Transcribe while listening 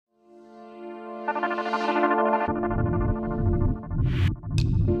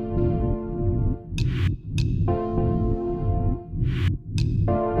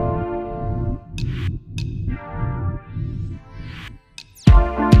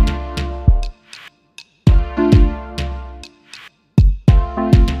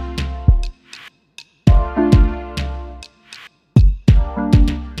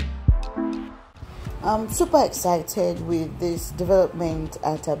I'm super excited with this development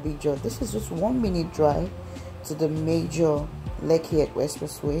at Abijo. This is just 1 minute drive to the major Lekki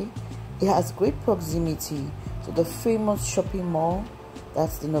Expressway. It has great proximity to the famous shopping mall,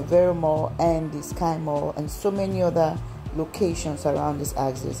 that's the Novera Mall and the Sky Mall, and so many other locations around this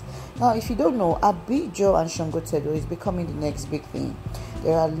axis. Now, if you don't know, Abijo and Shangotedo is becoming the next big thing.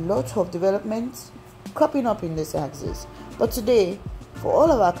 There are lots of developments cropping up in this axis, but today, for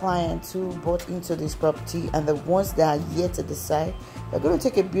all of our clients who bought into this property and the ones that are yet to decide, we're going to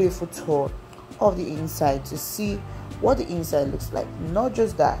take a beautiful tour of the inside to see what the inside looks like. Not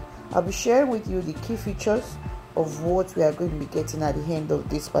just that, I'll be sharing with you the key features of what we are going to be getting at the end of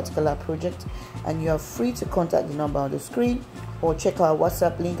this particular project, and you are free to contact the number on the screen or check our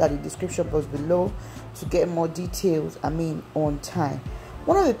WhatsApp link at the description box below to get more details, on time.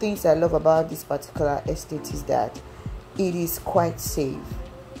 One of the things I love about this particular estate is that it is quite safe.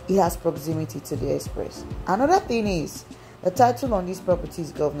 It has proximity to the express. Another thing is the title on this property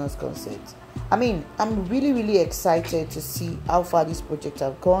is Governor's Consent. I'm really excited to see how far this project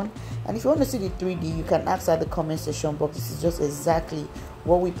have gone, and if you want to see the 3D, you can ask at the comment section box. This is just exactly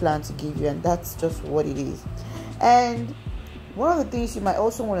what we plan to give you, and that's just what it is. And one of the things you might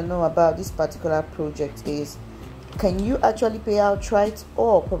also want to know about this particular project is, can you actually pay outright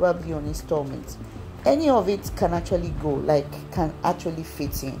or probably on installments? Any of it can actually go, can actually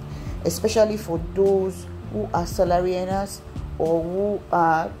fit in, especially for those who are salary earners or who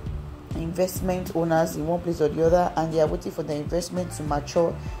are investment owners in one place or the other, and they are waiting for the investment to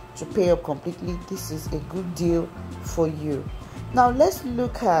mature to pay up completely. This is a good deal for you. Now let's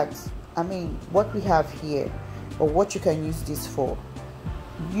look at what we have here, or what you can use this for.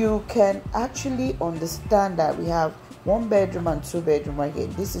 You can actually understand that we have 1 bedroom and 2 bedroom right here.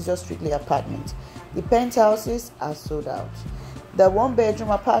 This is just strictly apartment. The penthouses are sold out. The 1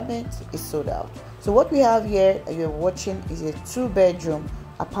 bedroom apartment is sold out. So what we have here that you're watching is a 2 bedroom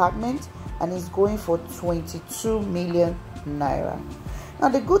apartment, and it's going for 22 million naira. Now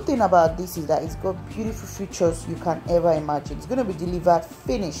the good thing about this is that it's got beautiful features you can ever imagine. It's going to be delivered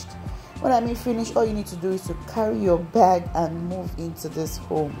finished. When I mean finished, all you need to do is to carry your bag and move into this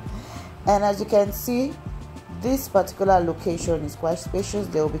home. And as you can see, this particular location is quite spacious.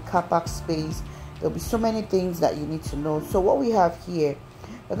 There will be car park space. There will be so many things that you need to know. So what we have here,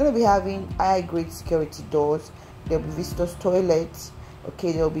 we're going to be having high grade security doors. There will be visitors toilets.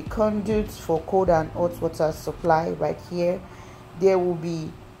 Okay, there will be conduits for cold and hot water supply right here. There will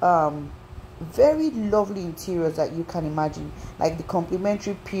be very lovely interiors that you can imagine, like the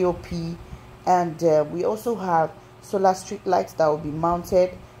complimentary POP, and we also have solar street lights that will be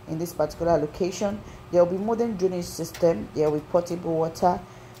mounted in this particular location. There will be modern drainage system. There will be portable water,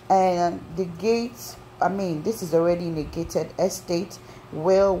 and the gates, this is already in a gated estate,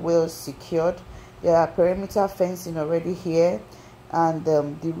 well secured. There are perimeter fencing already here, and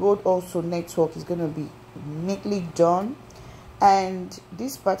the road also network is going to be neatly done. And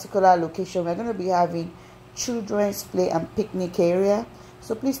this particular location, we're going to be having children's play and picnic area,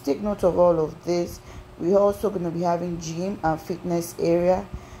 so please take note of all of this. We're also going to be having gym and fitness area,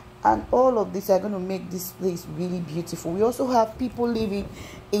 and all of these are going to make this place really beautiful. We also have people living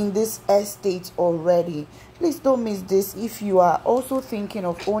in this estate already. Please don't miss this if you are also thinking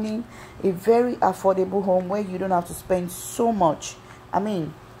of owning a very affordable home where you don't have to spend so much.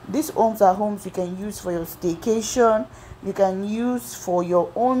 These homes are homes you can use for your staycation, you can use for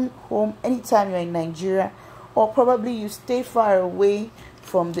your own home anytime you're in Nigeria, or probably you stay far away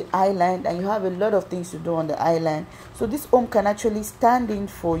from the island and you have a lot of things to do on the island. So this home can actually stand in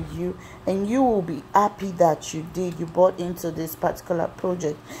for you, and you will be happy that you bought into this particular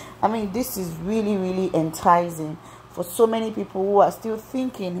project. This is really enticing for so many people who are still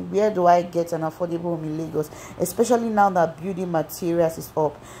thinking, where do I get an affordable home in Lagos, especially now that building materials is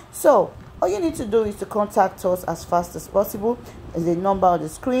up. So all you need to do is to contact us as fast as possible. There's a number on the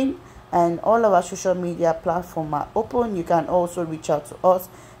screen, and all of our social media platforms are open. You can also reach out to us.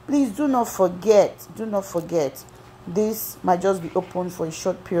 Please do not forget, this might just be open for a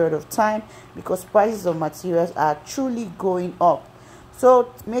short period of time because prices of materials are truly going up.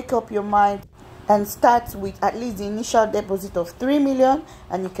 So make up your mind and start with at least the initial deposit of 3 million,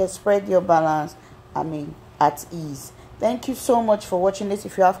 and you can spread your balance at ease. Thank you so much for watching this.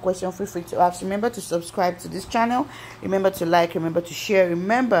 If you have questions, feel free to ask. Remember to subscribe to this channel. Remember to like. Remember to share.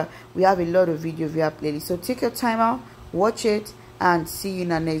 Remember, we have a lot of video via playlist. So take your time out, watch it, and see you in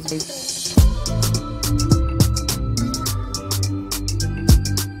the next video.